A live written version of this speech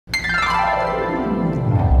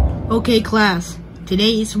Okay class,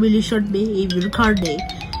 today is really short behavior card day.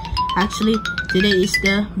 Actually, today is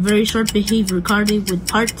the very short behavior card day with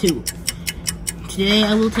part 2. Today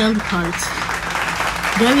I will tell the cards.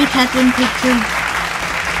 Gravy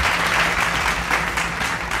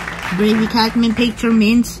Catman picture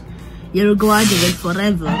means you're graduate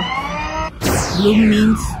forever. Blue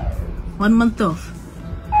means 1 month off.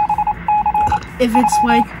 If it's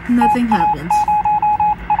white, nothing happens.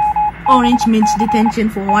 Orange means detention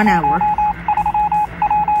for 1 hour.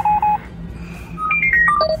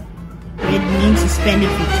 Red means suspended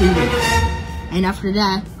for 2 weeks. And after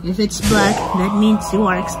that, if it's black, that means you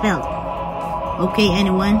are expelled. Okay,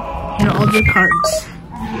 anyone? Here are all your cards.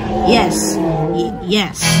 Yes.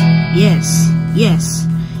 Yes. Yes. Yes.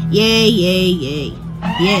 Yay, yay, yay.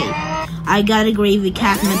 Yay. I got a Gravy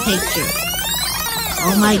Catman picture.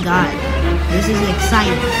 Oh my god. This is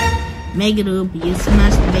exciting. Megaloob, you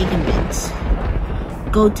smashed the bacon bits.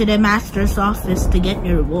 Go to the master's office to get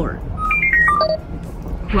your reward.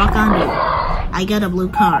 Rock on, dude. I got a blue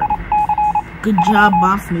card. Good job,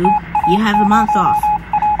 Boss Noob. You have a month off.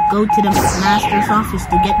 Go to the master's office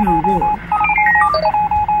to get your reward.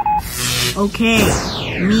 Okay,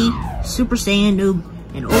 me, Super Saiyan Noob,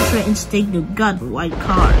 and Ultra Instinct Noob got white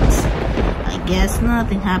cards. I guess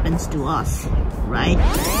nothing happens to us, right?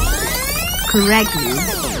 Correct,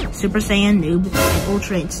 Noob. Super Saiyan Noob and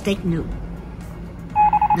Ultra Instinct Noob.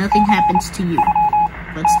 Nothing happens to you.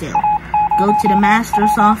 But still, go to the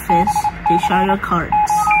master's office to show your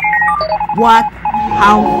cards. What?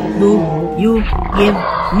 How do you give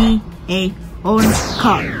me a orange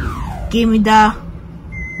card? Give me the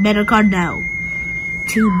better card now.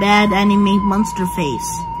 Too bad, anime monster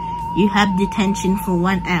face. You have detention for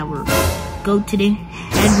 1 hour. Go to the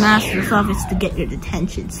headmaster's office to get your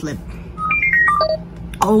detention slip.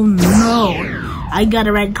 Oh no, I got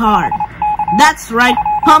a red card. That's right,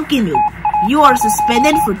 Pumpkin Noob. You are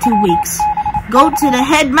suspended for 2 weeks. Go to the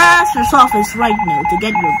headmaster's office right now to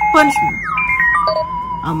get your punishment.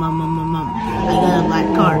 I got a black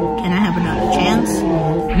card. Can I have another chance?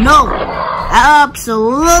 No,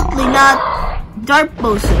 absolutely not. Dark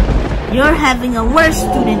Bowser, you're having a worst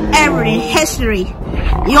student ever in history.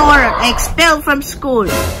 You're expelled from school.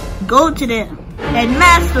 Go to the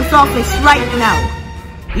headmaster's office right now.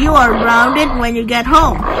 You are grounded when you get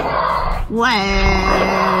home.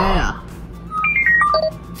 Well,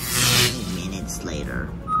 20 minutes later.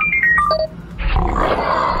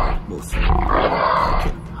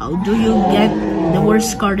 Okay. How do you get the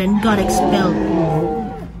worst card and got expelled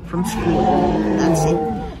from school? That's it.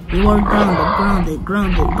 You are grounded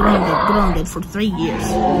for 3 years.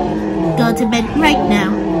 Go to bed right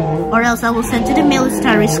now, or else I will send you to the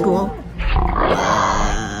military school.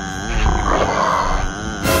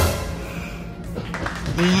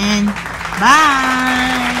 The end. Bye.